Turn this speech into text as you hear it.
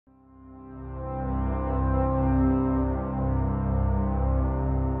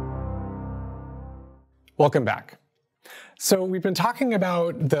Welcome back. So we've been talking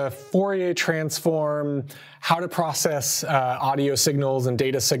about the Fourier transform, how to process audio signals and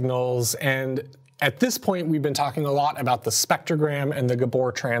data signals, and at this point we've been talking a lot about the spectrogram and the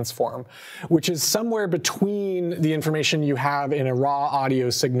Gabor transform, which is somewhere between the information you have in a raw audio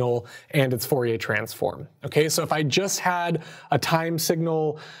signal and its Fourier transform. Okay, so if I just had a time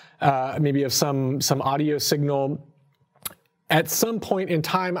signal, maybe of some audio signal, at some point in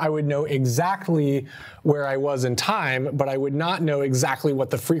time, I would know exactly where I was in time, but I would not know exactly what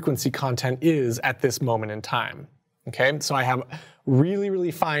the frequency content is at this moment in time. Okay, so I have really,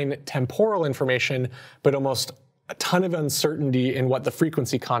 really fine temporal information, but almost a ton of uncertainty in what the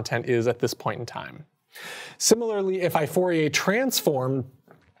frequency content is at this point in time. Similarly, if I Fourier transform,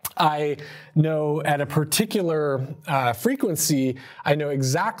 I know at a particular frequency, I know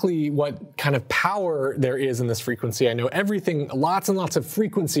exactly what kind of power there is in this frequency. I know everything, lots and lots of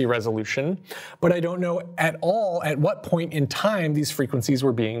frequency resolution, but I don't know at all at what point in time these frequencies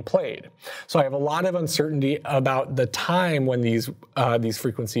were being played. So I have a lot of uncertainty about the time when these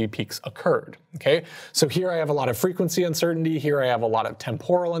frequency peaks occurred. Okay, so here I have a lot of frequency uncertainty, here I have a lot of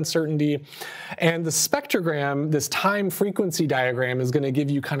temporal uncertainty, and the spectrogram, this time frequency diagram, is going to give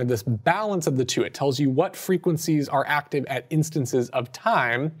you kind of this balance of the two. It tells you what frequencies are active at instances of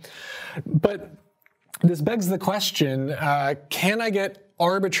time, but this begs the question, can I get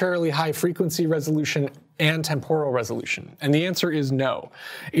arbitrarily high frequency resolution and temporal resolution? And the answer is no.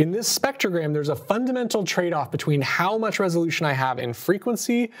 In this spectrogram, there's a fundamental trade-off between how much resolution I have in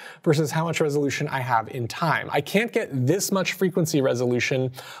frequency versus how much resolution I have in time. I can't get this much frequency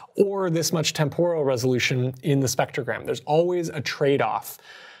resolution or this much temporal resolution in the spectrogram. There's always a trade-off.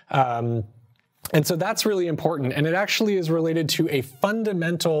 And so that's really important, and it actually is related to a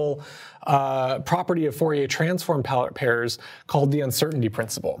fundamental property of Fourier transform pairs called the uncertainty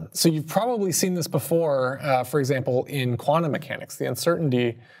principle. So you've probably seen this before, for example, in quantum mechanics, the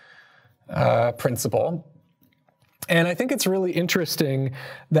uncertainty principle. And I think it's really interesting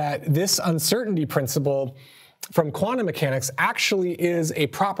that this uncertainty principle from quantum mechanics actually is a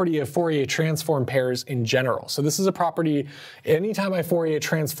property of Fourier transform pairs in general. So this is a property, anytime I Fourier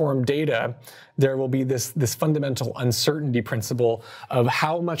transform data, there will be this fundamental uncertainty principle of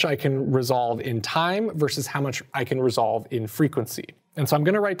how much I can resolve in time versus how much I can resolve in frequency. And so I'm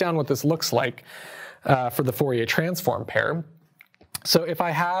going to write down what this looks like for the Fourier transform pair. So if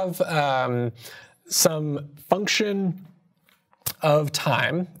I have some function of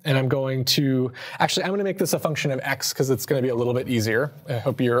time, and I'm going to make this a function of x because it's going to be a little bit easier. I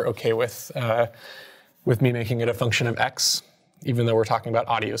hope you're okay with me making it a function of x, even though we're talking about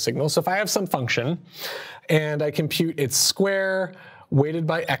audio signals. So if I have some function and I compute its square weighted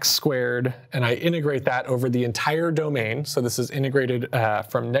by x squared, and I integrate that over the entire domain, so this is integrated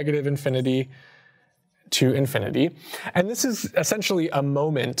from negative infinity to infinity, and this is essentially a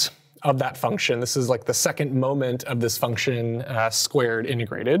moment of that function. This is like the second moment of this function squared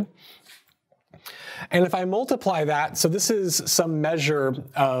integrated. And if I multiply that, so this is some measure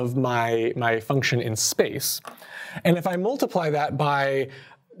of my function in space. And if I multiply that by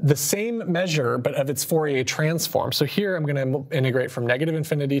the same measure, but of its Fourier transform, so here I'm going to integrate from negative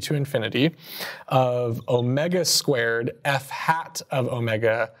infinity to infinity of omega squared f hat of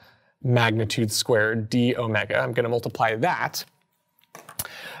omega magnitude squared d omega. I'm going to multiply that.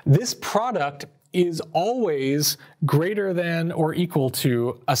 This product is always greater than or equal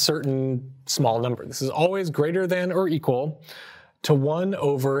to a certain small number. This is always greater than or equal to 1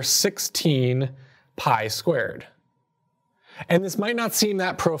 over 16 pi squared. And this might not seem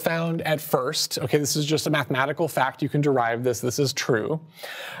that profound at first. Okay, this is just a mathematical fact. You can derive this. This is true.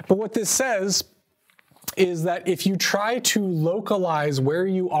 But what this says is that if you try to localize where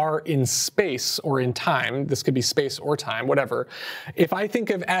you are in space or in time, this could be space or time, whatever, if I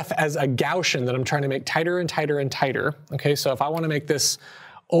think of f as a Gaussian that I'm trying to make tighter and tighter and tighter, okay, so if I want to make this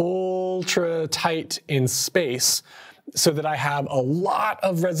ultra tight in space so that I have a lot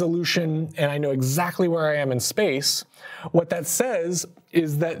of resolution and I know exactly where I am in space, what that says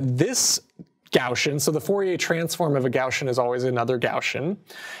is that this Gaussian, so the Fourier transform of a Gaussian is always another Gaussian.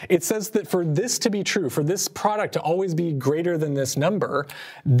 It says that for this to be true, for this product to always be greater than this number,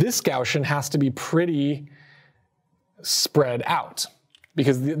 this Gaussian has to be pretty spread out,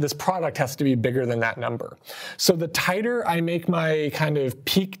 because this product has to be bigger than that number. So the tighter I make my kind of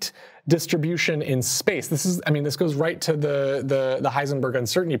peaked distribution in space, this goes right to the Heisenberg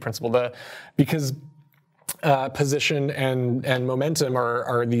uncertainty principle, because position and momentum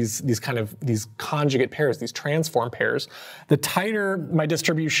are these conjugate pairs, these transform pairs. The tighter my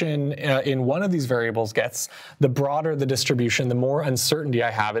distribution in one of these variables gets, the broader the distribution, the more uncertainty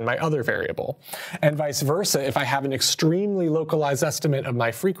I have in my other variable. And vice versa, if I have an extremely localized estimate of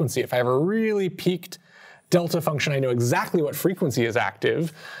my frequency, if I have a really peaked delta function, I know exactly what frequency is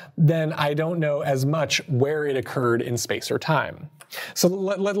active, then I don't know as much where it occurred in space or time. So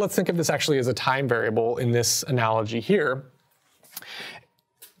let's think of this actually as a time variable in this analogy here.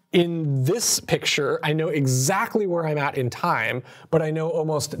 In this picture, I know exactly where I'm at in time, but I know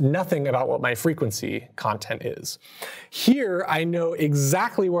almost nothing about what my frequency content is. Here, I know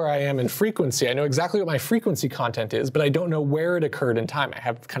exactly where I am in frequency. I know exactly what my frequency content is, but I don't know where it occurred in time. I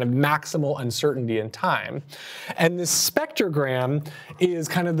have kind of maximal uncertainty in time. And this spectrogram is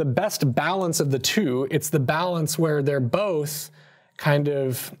kind of the best balance of the two. It's the balance where they're both kind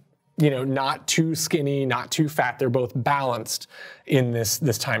of, not too skinny, not too fat. They're both balanced in this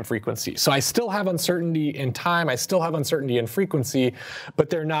time frequency. So I still have uncertainty in time, I still have uncertainty in frequency, but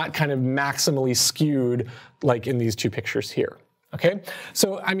they're not kind of maximally skewed like in these two pictures here. Okay,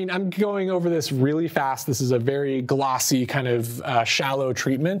 so I'm going over this really fast. This is a very glossy kind of shallow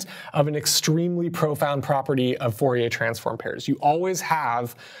treatment of an extremely profound property of Fourier transform pairs. You always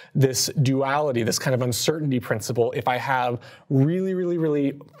have this duality, this kind of uncertainty principle. If I have really, really,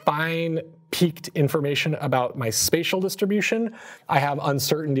 really fine peaked information about my spatial distribution, I have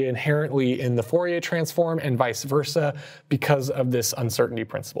uncertainty inherently in the Fourier transform and vice versa because of this uncertainty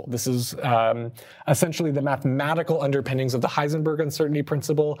principle. This is essentially the mathematical underpinnings of the Heisenberg uncertainty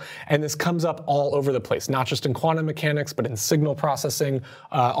principle, and this comes up all over the place, not just in quantum mechanics, but in signal processing,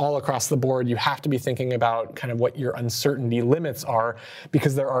 all across the board. You have to be thinking about kind of what your uncertainty limits are,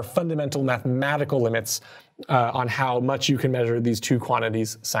 because there are fundamental mathematical limits on how much you can measure these two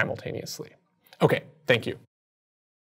quantities simultaneously. Okay, thank you.